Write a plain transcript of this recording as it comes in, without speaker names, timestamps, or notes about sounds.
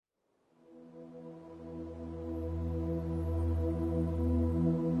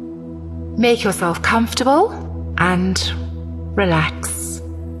Make yourself comfortable and relax.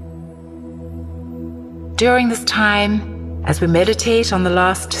 During this time, as we meditate on the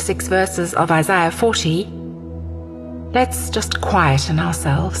last 6 verses of Isaiah 40, let's just quieten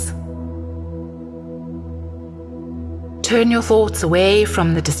ourselves. Turn your thoughts away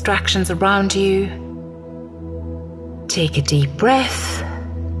from the distractions around you. Take a deep breath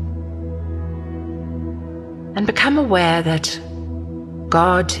and become aware that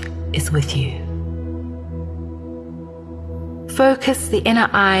God is with you. Focus the inner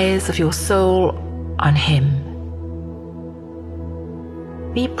eyes of your soul on Him.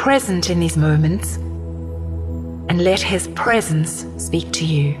 Be present in these moments and let His presence speak to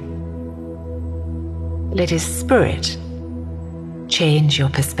you. Let His Spirit change your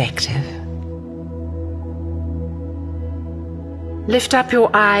perspective. Lift up your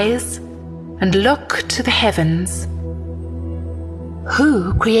eyes and look to the heavens.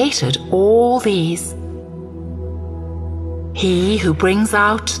 Who created all these? He who brings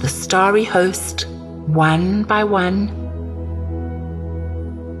out the starry host one by one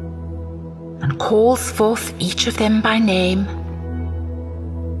and calls forth each of them by name.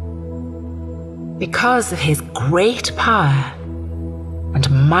 Because of His great power and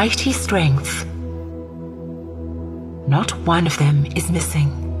mighty strength, not one of them is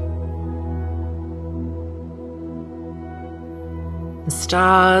missing. The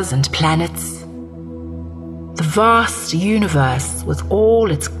stars and planets, the vast universe with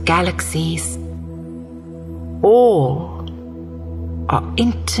all its galaxies, all are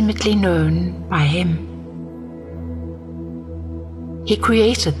intimately known by Him. He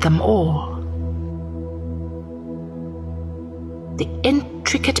created them all. The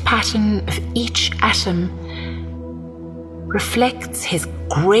intricate pattern of each atom reflects His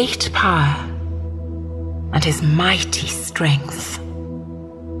great power and His mighty strength.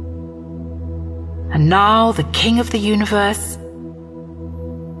 And now the King of the universe,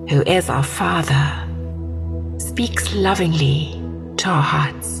 who is our Father, speaks lovingly to our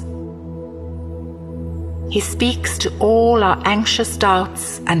hearts. He speaks to all our anxious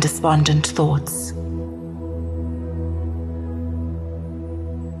doubts and despondent thoughts.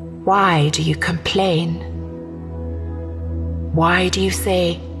 Why do you complain? Why do you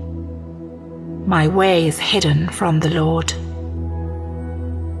say, "My way is hidden from the Lord.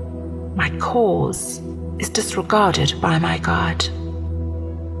 My cause is disregarded by my God"?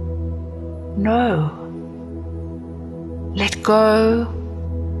 No. Let go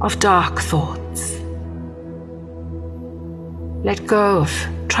of dark thoughts. Let go of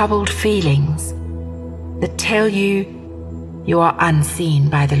troubled feelings that tell you you are unseen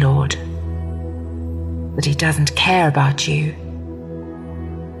by the Lord, that He doesn't care about you.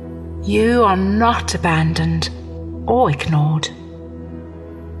 You are not abandoned or ignored.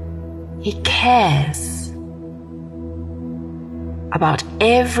 He cares about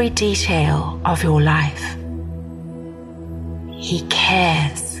every detail of your life. He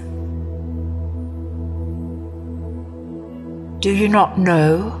cares. Do you not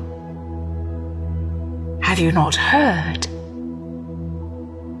know? Have you not heard?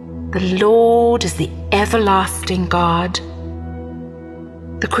 The Lord is the everlasting God,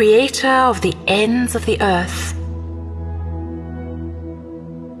 the Creator of the ends of the earth.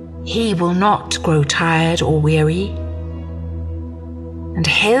 He will not grow tired or weary, and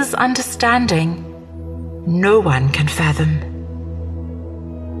His understanding no one can fathom.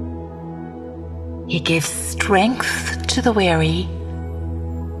 He gives strength to the weary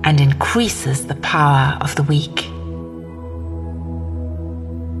and increases the power of the weak.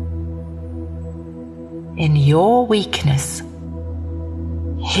 In your weakness,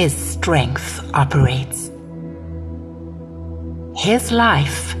 His strength operates. His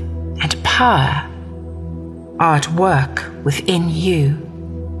life and power are at work within you.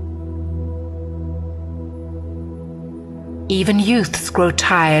 Even youths grow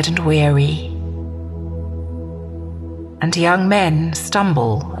tired and weary, and young men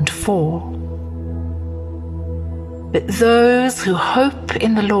stumble and fall. But those who hope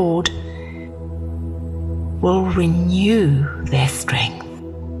in the Lord will renew their strength.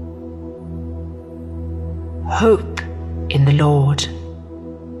 Hope in the Lord.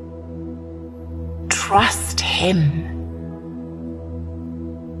 Trust Him.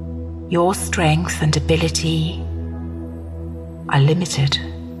 Your strength and ability are limited,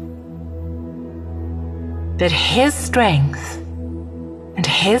 but His strength and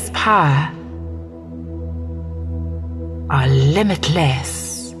His power are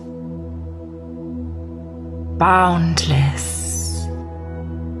limitless, boundless.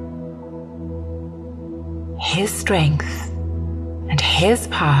 His strength and His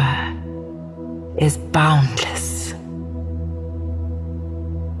power is boundless.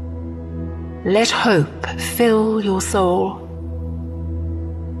 Let hope fill your soul.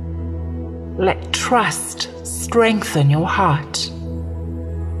 Let trust strengthen your heart.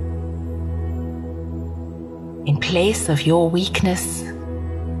 In place of your weakness,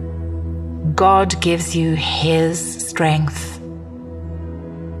 God gives you His strength.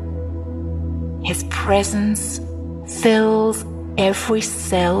 His presence fills every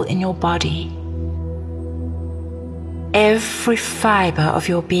cell in your body, every fiber of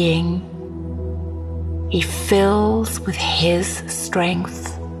your being. He fills with His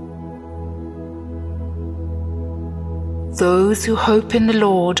strength. Those who hope in the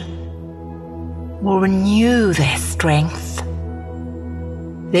Lord will renew their strength.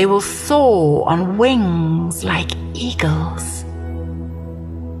 They will soar on wings like eagles.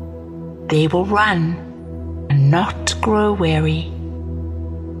 They will run and not grow weary.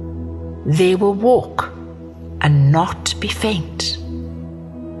 They will walk and not be faint.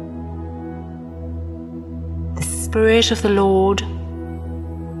 The Spirit of the Lord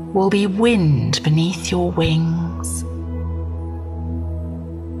will be wind beneath your wings.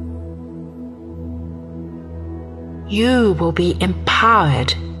 You will be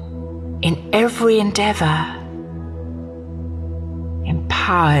empowered in every endeavor.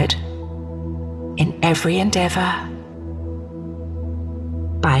 Empowered in every endeavor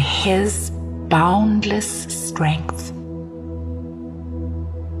by His boundless strength.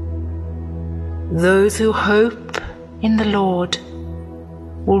 Those who hope in the Lord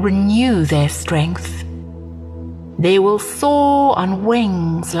will renew their strength. They will soar on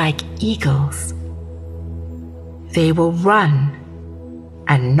wings like eagles. They will run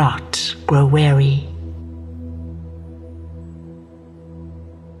and not grow weary.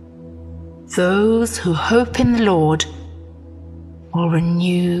 Those who hope in the Lord will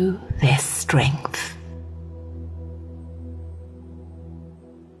renew their strength.